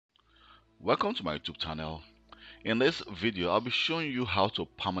Welcome to my YouTube channel. In this video, I'll be showing you how to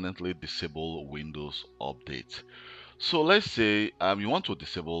permanently disable Windows Update. So let's say you want to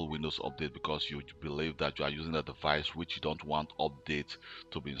disable Windows Update because you believe that you are using a device which you don't want update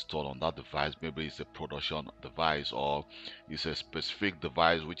to be installed on that device. Maybe it's a production device or it's a specific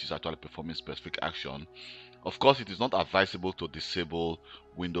device which is actually performing specific action. Of course, it is not advisable to disable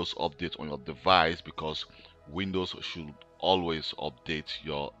Windows Update on your device because Windows should always update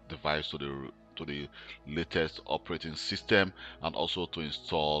your device to the latest operating system and also to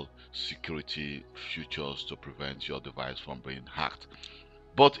install security features to prevent your device from being hacked.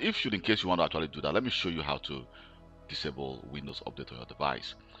 But if in case you want to actually do that, let me show you how to disable Windows Update on your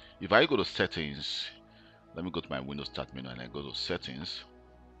device. If I go to settings, let me go to my Windows Start menu and I go to settings.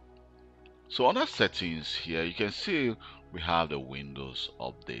 So under settings here, you can see we have the Windows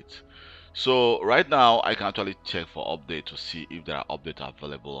Update. So right now, I can actually check for update to see if there are updates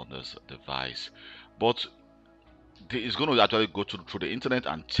available on this device. But it's going to actually go through the internet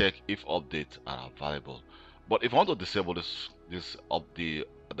and check if updates are available. But if I want to disable this update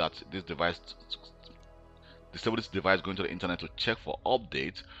this device going to the internet to check for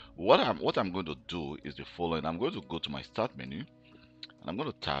updates, what I'm going to do is the following. I'm going to go to my start menu and I'm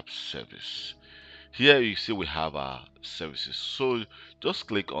going to tap service. Here you see we have our services, so just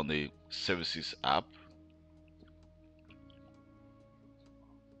click on the services app.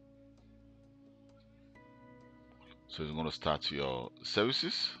 So it's going to start your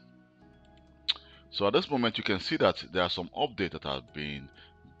services. So at this moment you can see that there are some updates that have been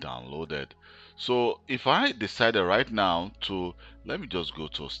downloaded. So if I decided right now to, let me just go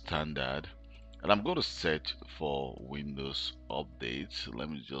to standard and I'm going to search for Windows updates. Let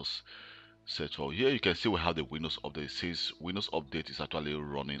me just search for here. You can see we have the Windows update. It says Windows update is actually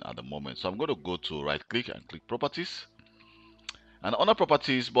running at the moment. So I'm going to go to right click and click properties and under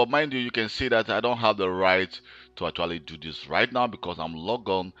properties, but mind you, you can see that I don't have the right to actually do this right now because I'm logged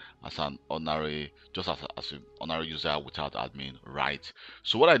on as an ordinary, just as an ordinary user without admin right.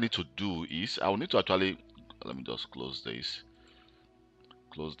 So what I need to do is I will need to actually, let me just close this.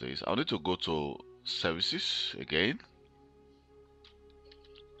 I'll need to go to services again.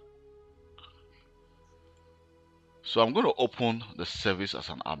 So I'm going to open the service as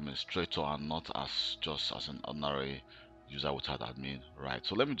an administrator and not as just as an ordinary user without admin right.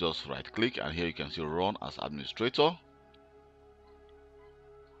 So let me just right click and here you can see run as administrator.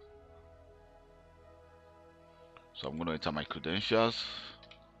 So I'm going to enter my credentials,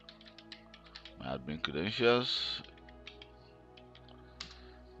 my admin credentials,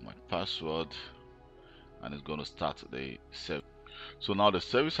 my password, and it's going to start the service. So now the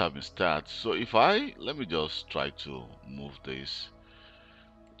service has been started. So if let me just try to move this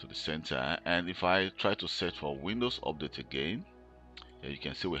to the center, and if I try to search for Windows Update again, here you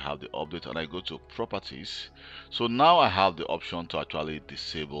can see we have the update and I go to properties. So now I have the option to actually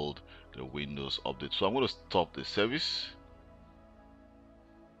disable the Windows Update. So I'm going to stop the service.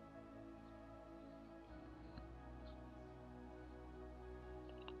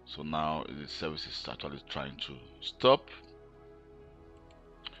 So now the service is actually trying to stop.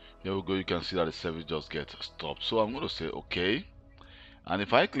 Here we go, you can see that the service just gets stopped. So I'm going to say okay. And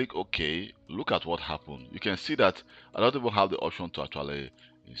if I click OK, look at what happened. You can see that I don't even have the option to actually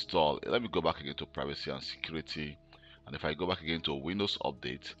install. Let me go back again to privacy and security. And if I go back again to Windows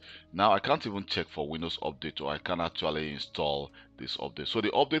Update, now I can't even check for Windows Update or I can actually install this update. So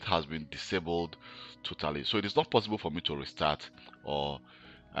the update has been disabled totally. So it is not possible for me to restart or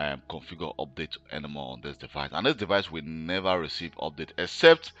configure update anymore on this device. And this device will never receive update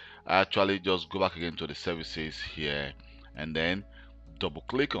except I actually just go back again to the services here and then double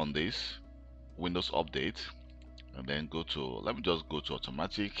click on this Windows Update and then go to, let me just go to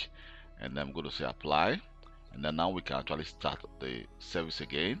automatic and then I'm going to say apply, and then now we can actually start the service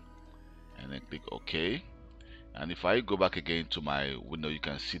again and then click OK. And if I go back again to my window, you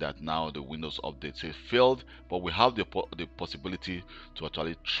can see that now the Windows Update says failed, but we have the possibility to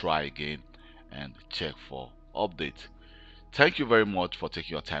actually try again and check for update. Thank you very much for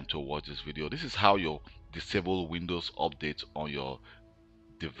taking your time to watch this video. This is how you disable Windows Update on your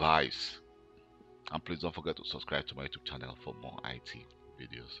device. And please don't forget to subscribe to my YouTube channel for more IT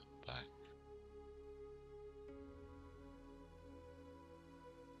videos. Bye.